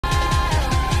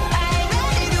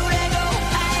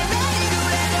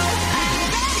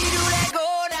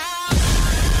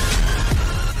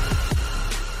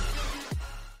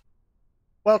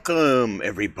Welcome,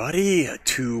 everybody,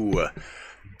 to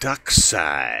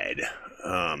Duckside.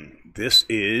 This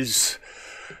is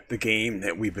the game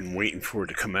that we've been waiting for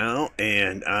to come out,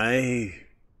 and I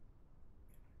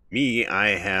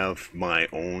have my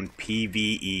own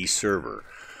PvE server.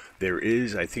 There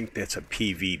is, I think that's a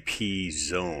PvP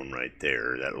zone right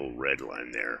there, that little red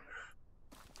line there.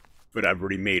 But I've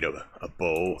already made a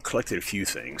bow, collected a few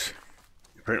things.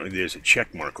 Apparently there's a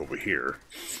check mark over here.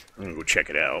 I'm gonna go check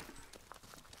it out.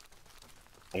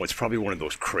 Oh, it's probably one of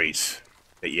those crates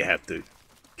that you have to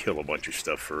kill a bunch of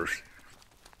stuff first.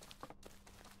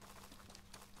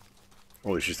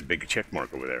 Oh, there's just a big check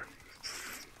mark over there.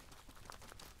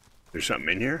 There's something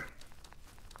in here?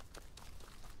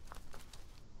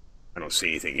 I don't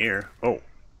see anything here. Oh,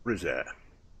 what is that?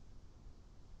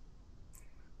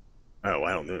 Oh,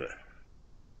 I don't know that.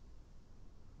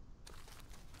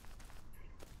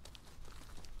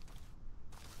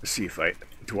 Let's see if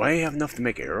do I have enough to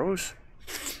make arrows?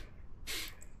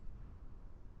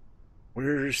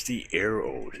 Where's the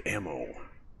arrows? Ammo.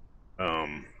 Oh,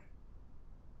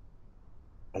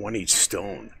 I need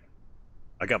stone.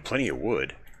 I got plenty of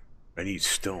wood. I need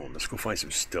stone. Let's go find some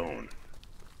stone.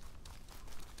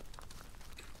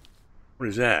 What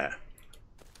is that?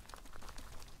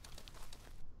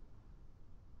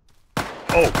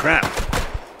 Oh, crap.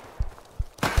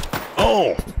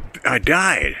 Oh, I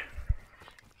died.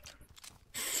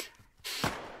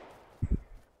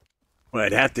 Well,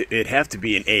 it'd have to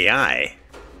be an AI.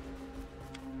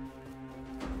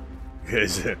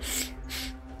 Because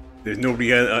there's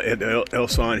nobody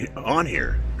else on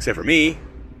here except for me.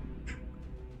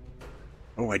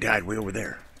 Oh, I died way over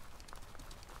there.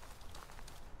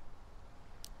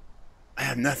 I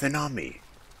have nothing on me.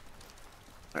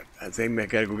 I think I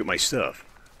gotta go get my stuff.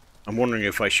 I'm wondering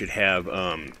if I should have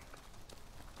I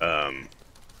don't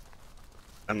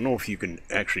know if you can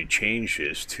actually change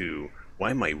this to,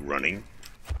 why am I running?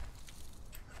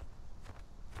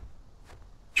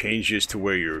 Change this to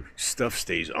where your stuff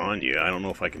stays on you. I don't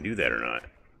know if I can do that or not.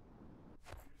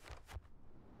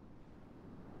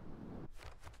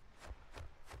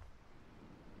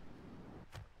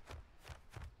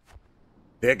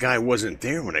 That guy wasn't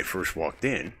there when I first walked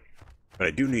in, but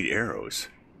I do need arrows.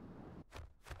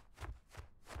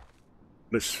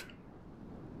 Let's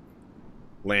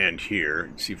land here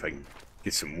and see if I can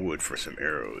get some wood for some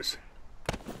arrows.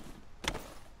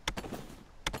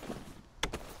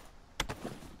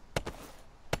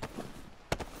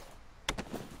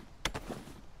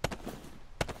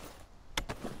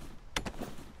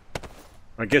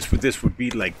 I guess what this would be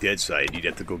like Deadside, you'd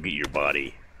have to go get your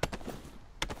body.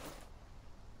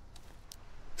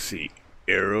 Let's see,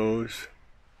 arrows,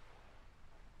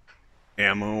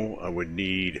 ammo, I would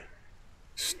need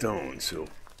stone, so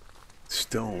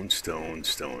stone.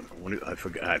 I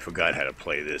forgot how to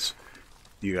play this.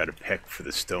 You gotta peck for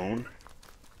the stone.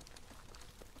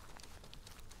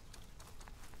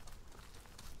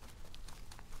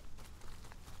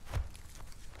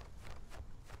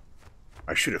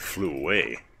 I should have flew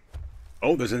away.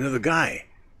 Oh, there's another guy.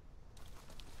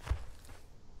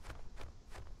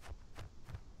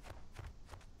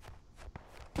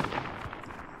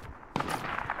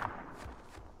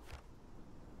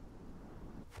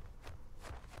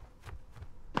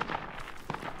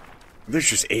 There's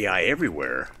just AI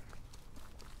everywhere.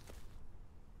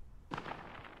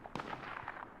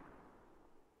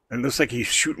 And it looks like he's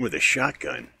shooting with a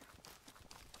shotgun.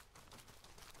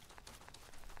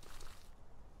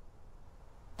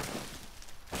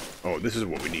 Oh, this is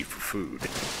what we need for food.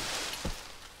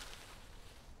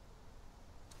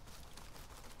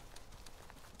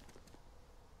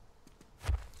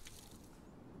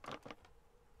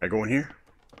 I go in here?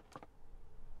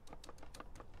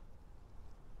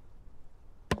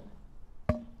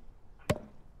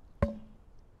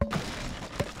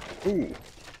 Ooh.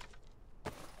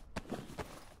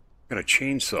 Got a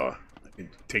chainsaw. I can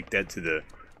take that to the,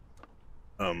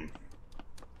 I'm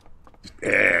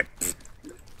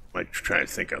trying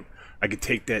to think of. I could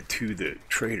take that to the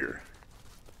trader.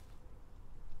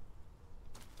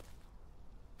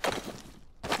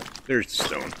 There's the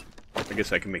stone. I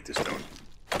guess I can make the stone.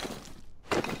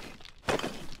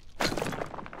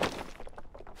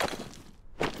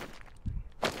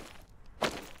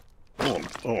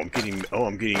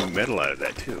 I'm getting metal out of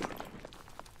that too.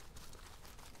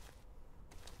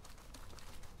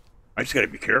 I just gotta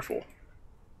be careful.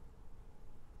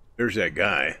 There's that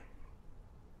guy.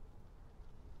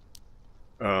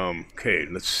 Okay,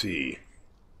 let's see.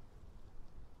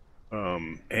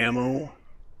 Ammo.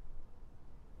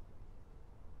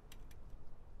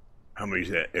 How many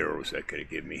arrows is that gonna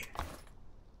give me?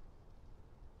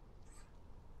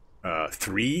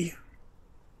 3.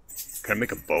 Can I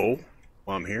make a bow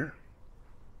while I'm here?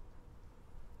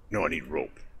 No, I need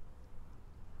rope.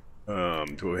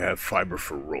 Do I have fiber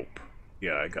for rope?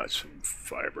 Yeah, I got some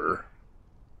fiber.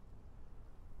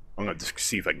 I'm gonna just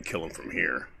see if I can kill him from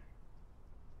here.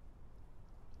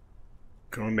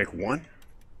 Can I make one?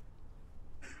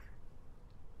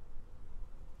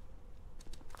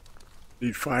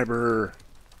 Need fiber.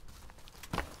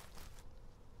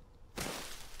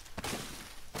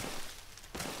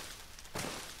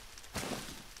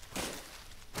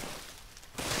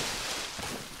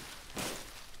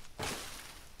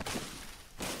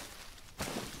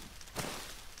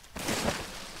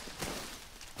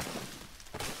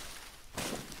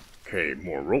 Okay,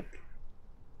 more rope.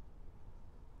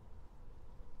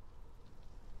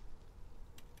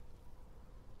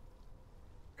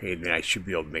 Okay, then I should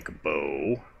be able to make a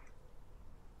bow.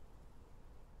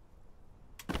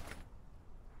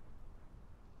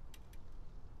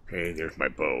 Okay, there's my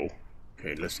bow.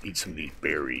 Okay, let's eat some of these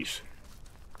berries.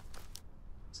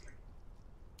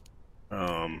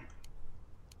 Oh,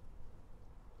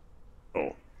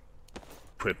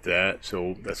 equip that.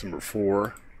 So that's number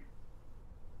 4.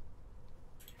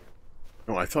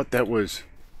 No, I thought that was...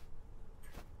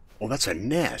 Oh, that's a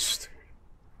nest.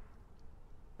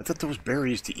 I thought those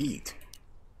berries to eat.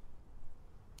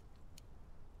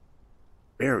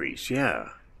 Berries, yeah.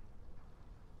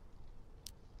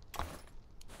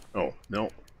 Oh, no.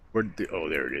 Where did the... Oh,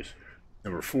 there it is.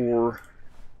 Number 4.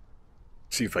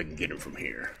 See if I can get him from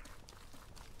here.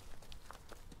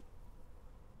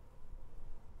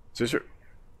 Scissor.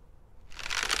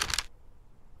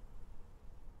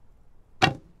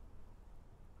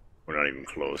 We're not even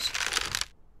close.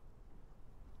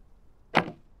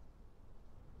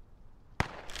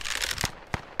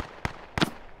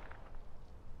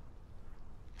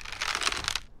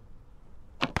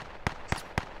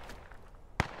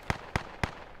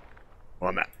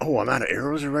 Oh, I'm out of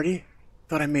arrows already?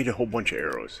 Thought I made a whole bunch of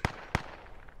arrows.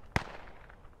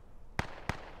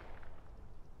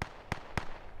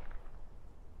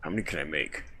 How many can I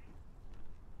make?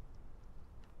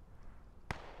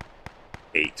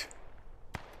 8.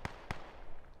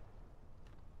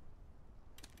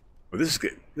 Well, this is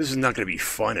good. This is not going to be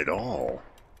fun at all.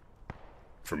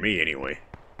 For me, anyway.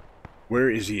 Where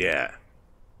is he at?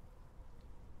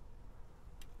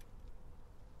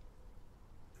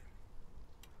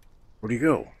 Where'd he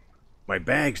go? My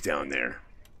bag's down there.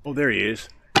 Oh, there he is.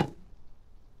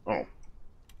 Oh.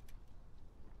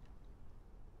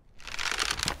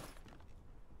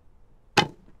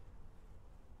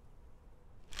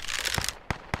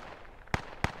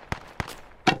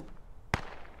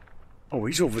 Oh,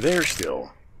 he's over there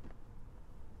still.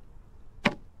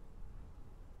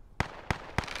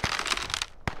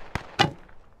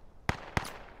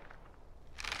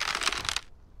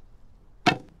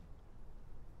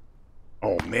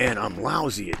 Oh man, I'm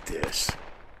lousy at this.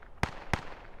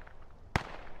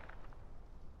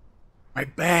 My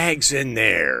bag's in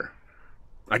there.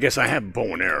 I guess I have a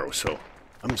bow and arrow, so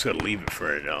I'm just gonna leave it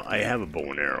for right now. I have a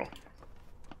bow and arrow.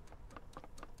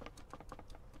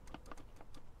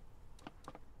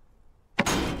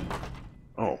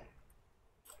 Oh.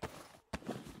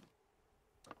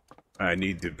 I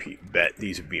need to bet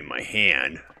these would be in my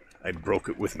hand. I broke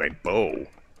it with my bow.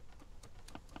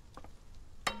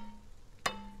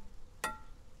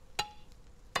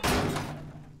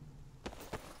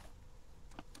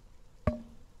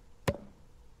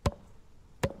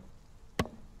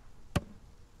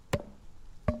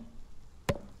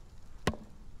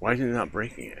 Why is it not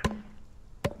breaking it?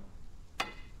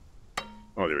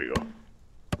 Oh, there we go.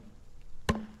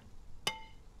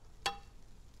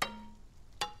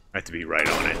 I have to be right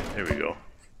on it. There we go.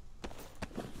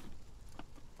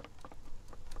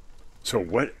 So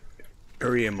what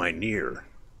area am I near?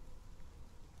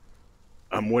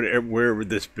 Wherever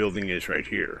this building is right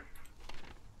here.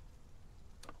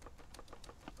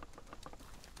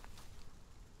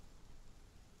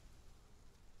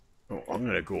 Oh, I'm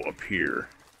gonna go up here.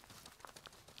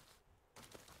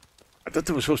 I thought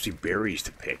there was supposed to be berries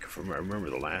to pick from I remember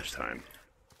the last time.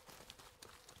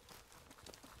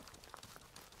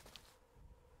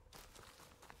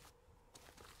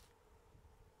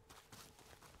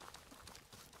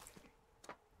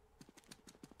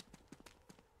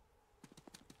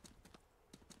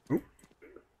 Oop.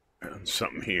 Found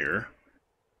something here.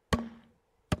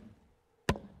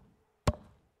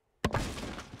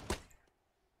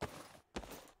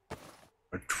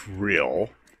 A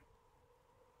drill.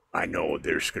 I know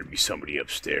there's going to be somebody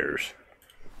upstairs.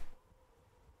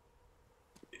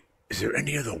 Is there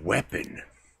any other weapon?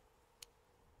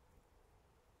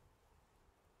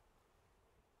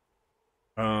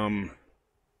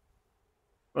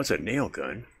 What's a nail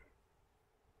gun?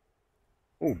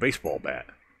 Oh, baseball bat.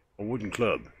 A wooden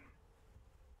club.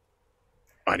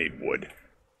 I need wood.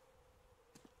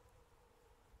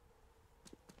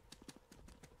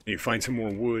 Need to find some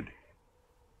more wood.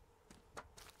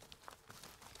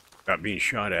 Not being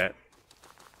shot at.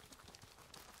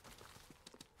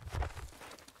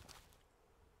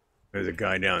 There's a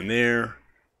guy down there.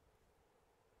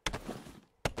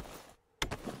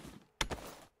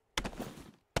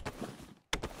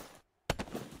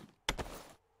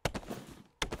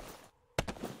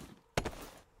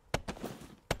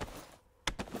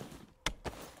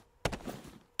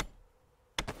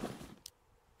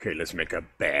 Okay, let's make a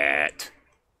bat.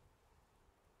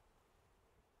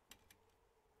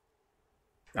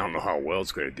 I don't know how well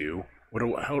it's gonna do. What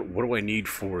do I need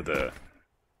for the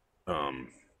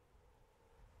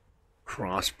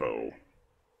crossbow?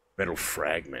 Metal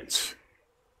fragments.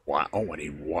 Wow. Oh, I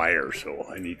need wire, so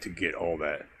I need to get all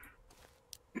that.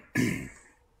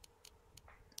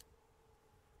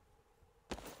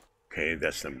 Okay,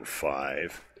 that's number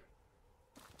 5.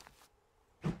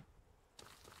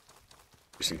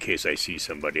 Just in case I see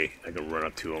somebody, I can run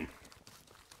up to them.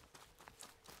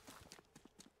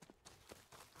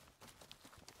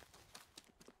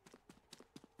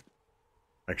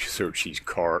 I can search these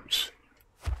carts.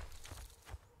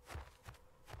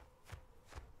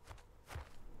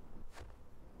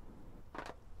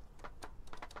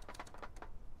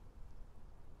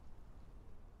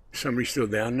 Somebody still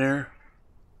down there?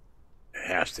 It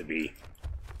has to be.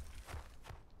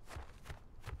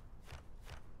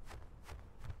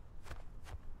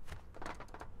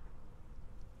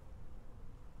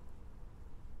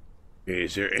 Okay,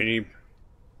 is there any...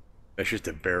 That's just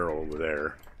a barrel over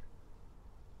there.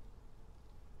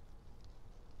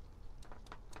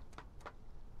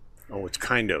 Oh, it's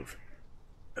kind of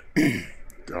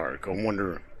dark. I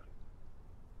wonder...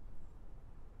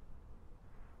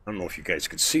 I don't know if you guys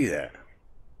could see that.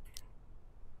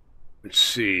 Let's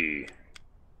see.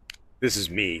 This is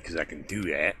me, because I can do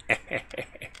that.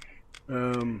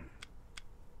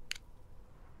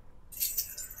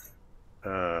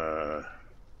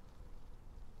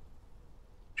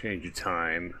 Change the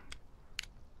time.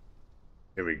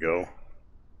 There we go.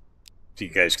 So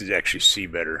you guys could actually see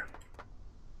better.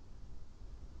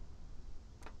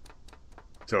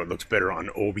 So it looks better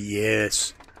on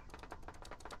OBS.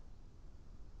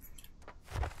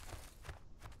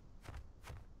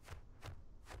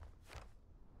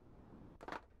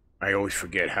 I always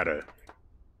forget how to...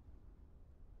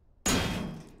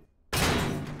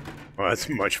 Well, that's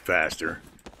much faster.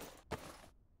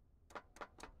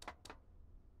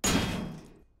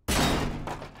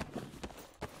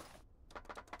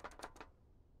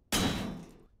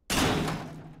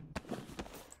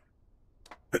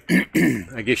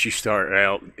 I guess you start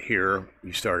out here,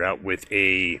 you start out with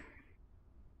the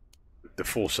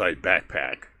full-size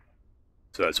backpack.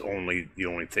 So that's the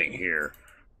only thing here.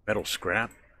 Metal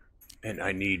scrap. And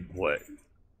I need what?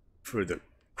 For the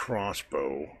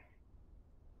crossbow.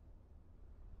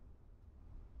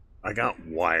 I got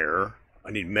wire.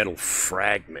 I need metal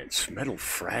fragments. Metal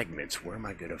fragments? Where am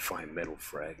I going to find metal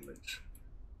fragments?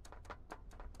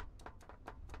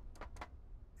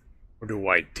 Or do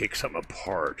I take something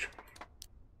apart?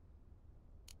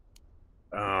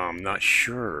 I'm not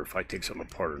sure if I take something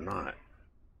apart or not.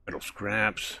 Metal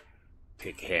scraps.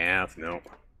 Take half. No.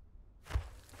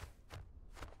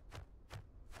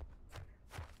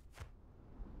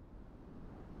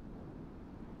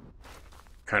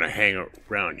 Kind of hang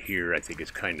around here. I think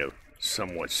it's kind of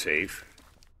somewhat safe.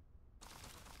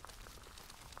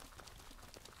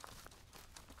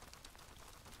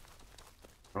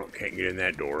 Oh, can't get in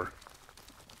that door.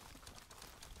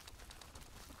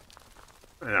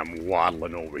 And I'm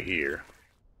waddling over here.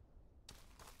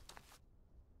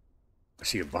 I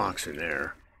see a box in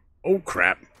there. Oh,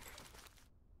 crap.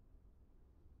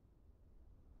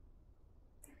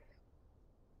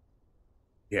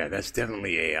 Yeah, that's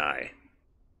definitely AI.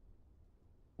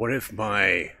 What if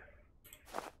my...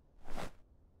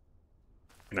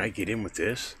 Can I get in with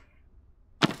this?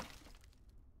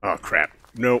 Oh, crap.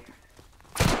 Nope.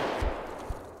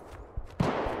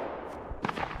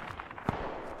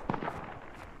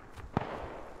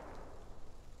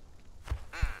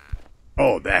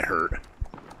 Oh, that hurt.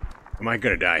 Am I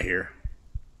gonna die here?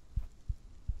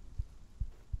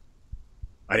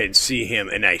 I didn't see him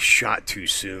and I shot too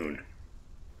soon.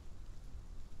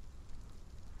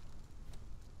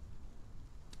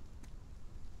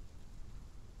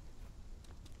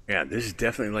 Yeah, this is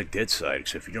definitely like Duckside,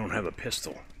 except you don't have a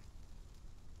pistol.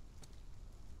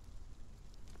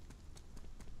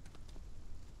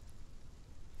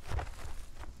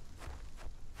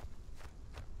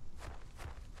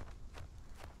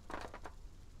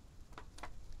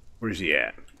 Where's he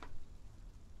at?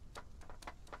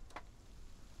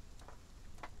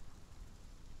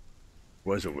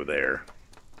 Was over there.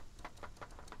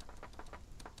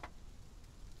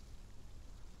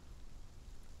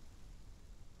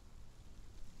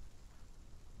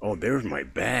 Oh, there's my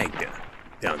bag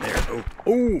down there. Oh,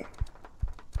 oh!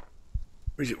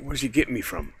 Where's he getting me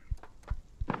from?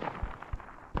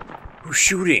 Who's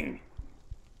shooting?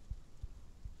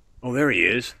 Oh, there he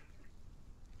is.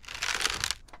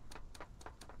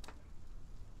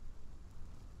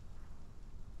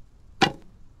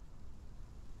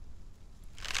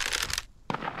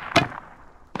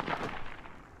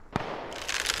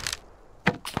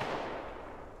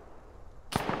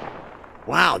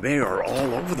 Wow, they are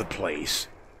all over the place.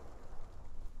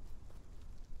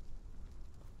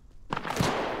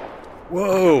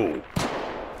 Whoa!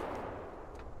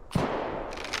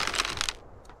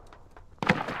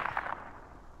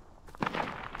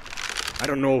 I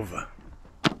don't know if...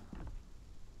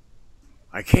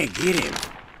 I can't get him.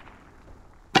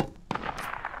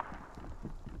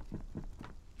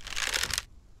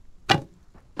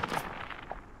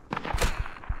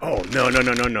 Oh, no, no,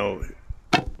 no, no, no.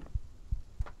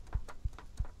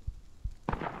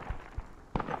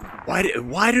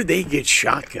 Why do they get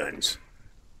shotguns?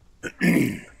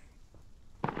 And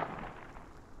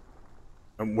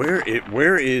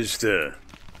where is the...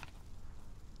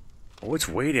 Oh, it's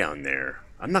way down there.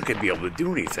 I'm not going to be able to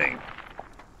do anything.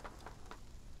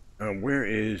 Where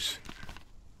is...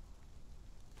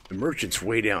 The merchant's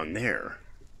way down there.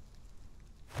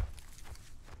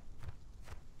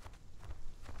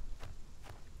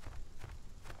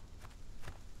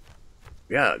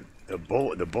 Yeah, the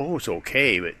bow's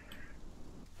okay, but...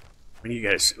 When you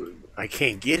guys... I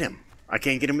can't get him. I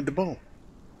can't get him with the bow.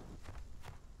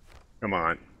 Come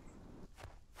on.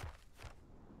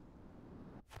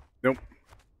 Nope.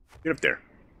 Get up there.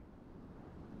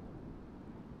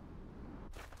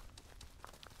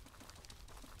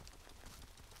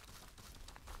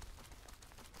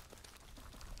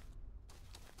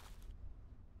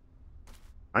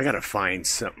 I gotta find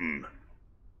something.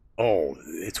 Oh,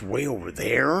 it's way over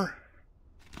there?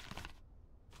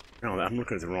 No, I'm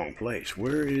looking at the wrong place.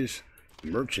 Where is the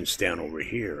merchant's down over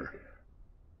here?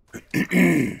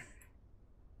 I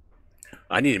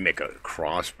need to make a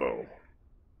crossbow.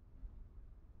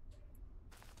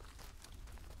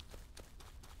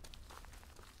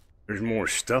 There's more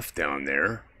stuff down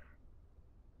there.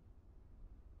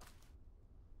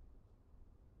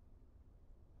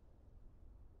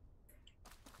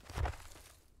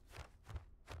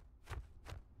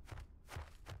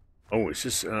 Oh, is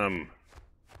this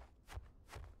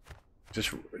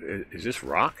is this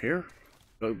rock here?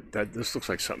 Oh, this looks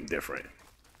like something different.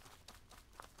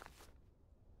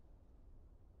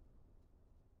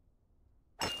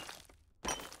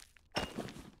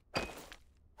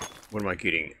 What am I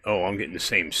getting? Oh, I'm getting the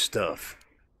same stuff.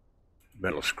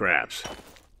 Metal scraps.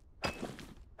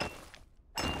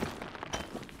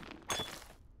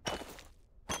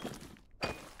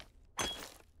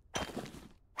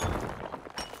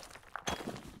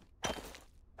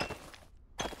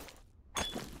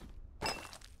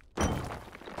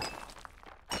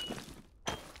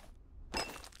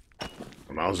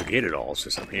 I might as well get it all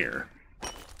since I'm here.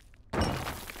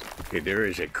 Okay, there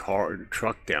is a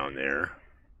truck down there.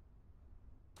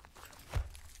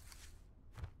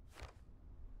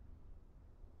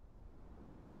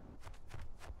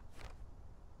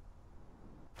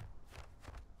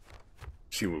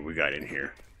 See what we got in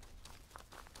here.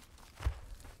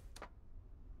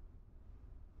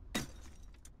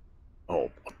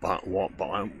 Oh,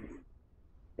 a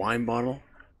wine bottle.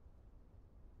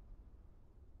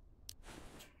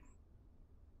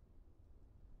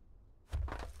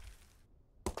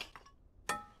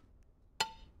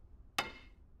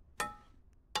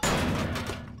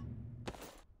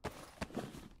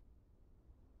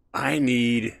 I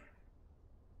need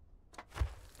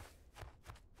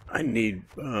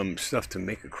stuff to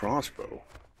make a crossbow.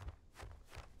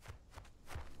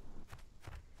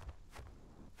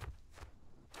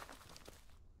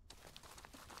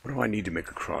 What do I need to make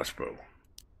a crossbow?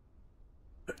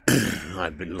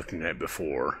 I've been looking at it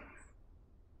before.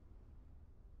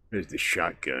 There's the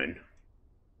shotgun,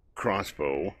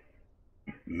 crossbow,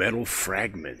 metal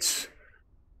fragments.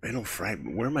 Metal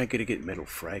fragment. Where am I going to get metal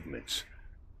fragments?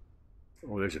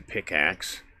 Oh, there's a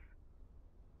pickaxe.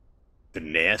 The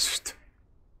nest.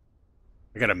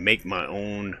 I gotta make my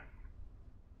own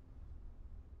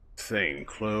thing.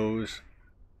 Clothes.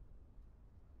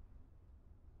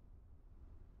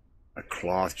 A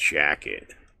cloth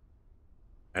jacket.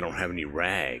 I don't have any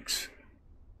rags.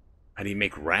 How do you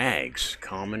make rags?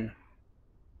 Common.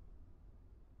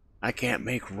 I can't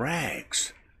make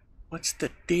rags. What's the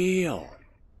deal?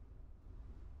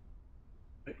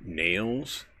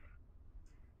 Nails.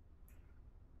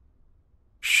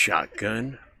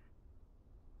 Shotgun.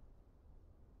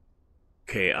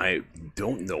 Okay, I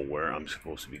don't know where I'm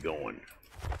supposed to be going.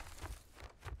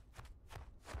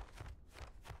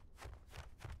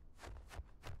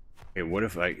 Okay, what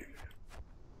if I...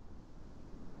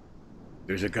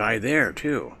 There's a guy there,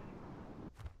 too.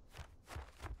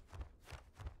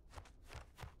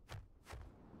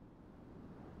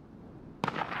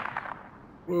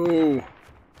 Whoa.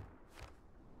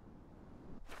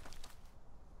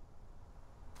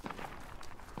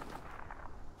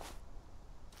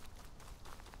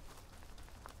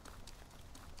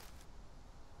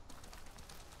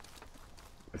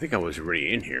 I think I was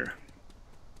already in here.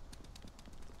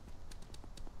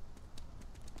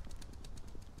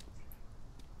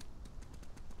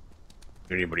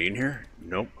 Anybody in here?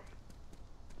 Nope.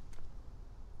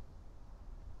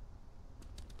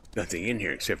 Nothing in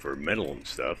here except for metal and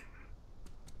stuff.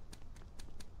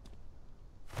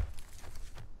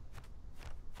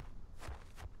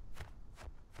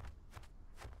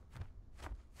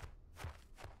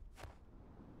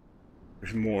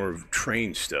 There's more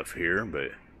train stuff here,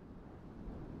 but...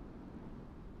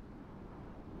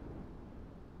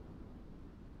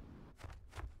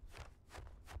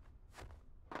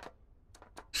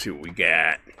 Let's see what we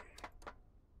got.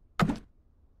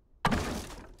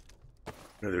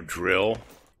 Another drill.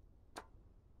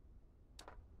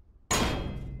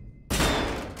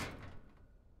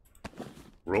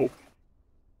 Rope.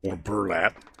 More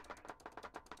burlap.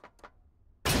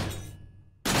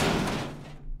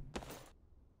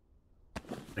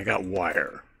 I got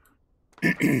wire.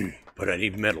 But I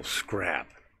need metal scrap.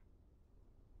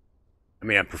 I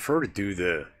mean, I prefer to do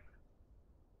the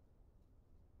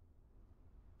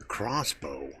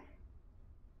crossbow.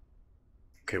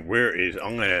 Okay, where is...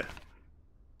 I'm gonna...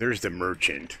 There's the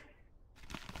merchant.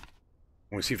 I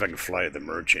want to see if I can fly at the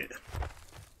merchant.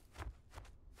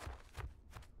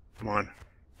 Come on.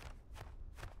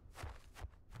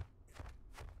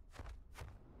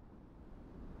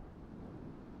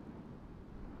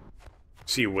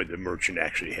 See what the merchant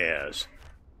actually has.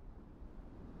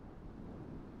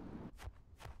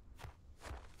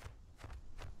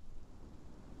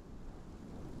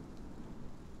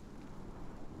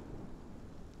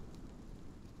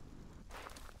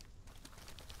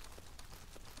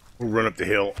 We'll run up the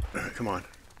hill. Come on.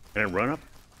 Can I run up?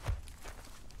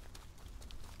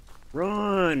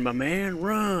 Run, my man,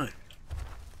 run.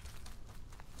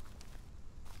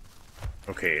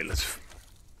 Okay, let's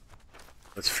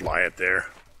fly up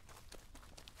there.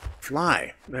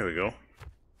 Fly. There we go.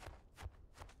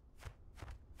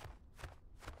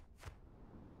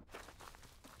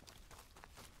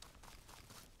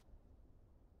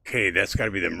 Okay, that's got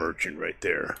to be the merchant right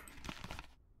there.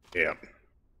 Yeah.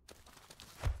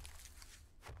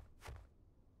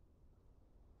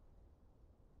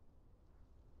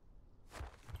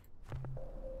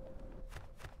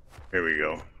 There we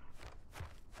go.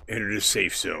 Enter the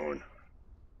safe zone.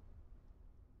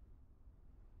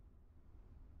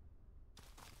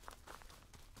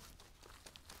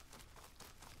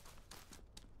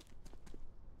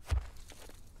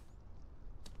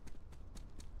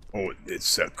 Oh,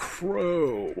 it's a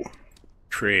crow.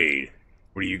 Trade.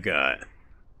 What do you got?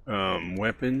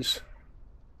 Weapons.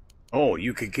 Oh,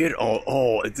 you could get all...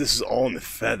 Oh, this is all in the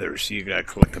feathers, so you gotta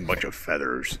collect a bunch of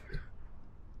feathers.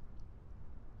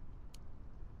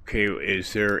 Okay,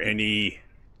 is there any...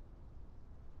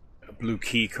 blue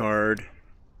key card?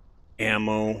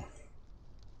 Ammo?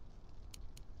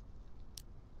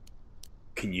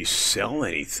 Can you sell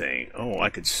anything? Oh, I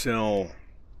could sell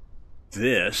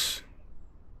this.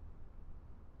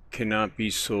 Cannot be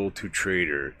sold to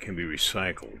trader. Can be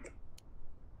recycled.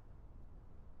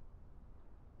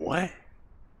 What?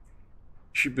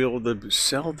 Should be able to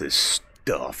sell this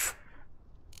stuff.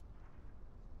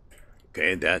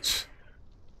 Okay, this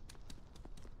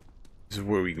is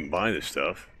where we can buy this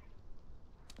stuff.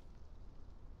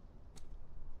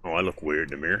 Oh, I look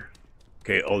weird in the mirror.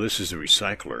 Okay, oh, this is a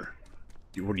recycler.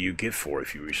 What do you get for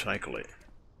if you recycle it?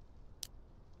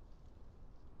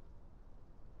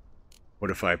 What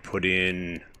if I put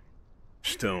in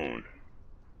stone?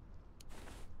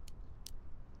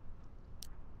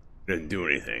 Doesn't do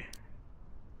anything.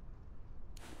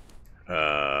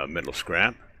 Metal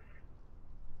scrap.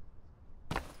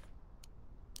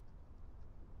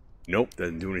 Nope,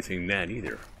 doesn't do anything in that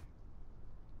either.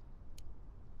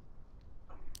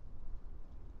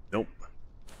 Nope.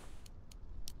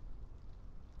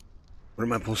 What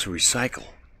am I supposed to recycle?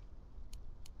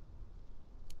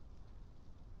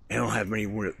 I don't have many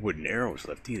wooden arrows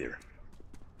left either.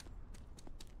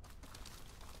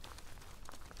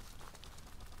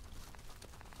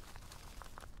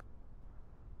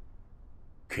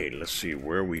 Okay, let's see,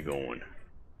 where are we going?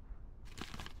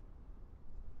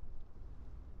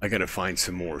 I gotta find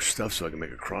some more stuff so I can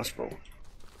make a crossbow.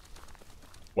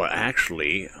 Well,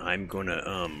 actually, I'm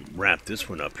gonna wrap this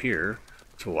one up here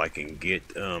so I can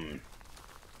get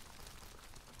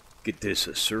this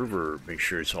server, make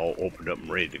sure it's all opened up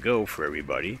and ready to go for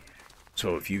everybody.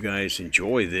 So if you guys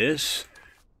enjoy this,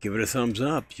 give it a thumbs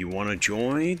up. You want to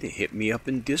join? Hit me up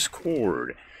in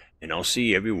Discord, and I'll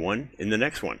see everyone in the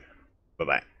next one.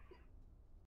 Bye-bye.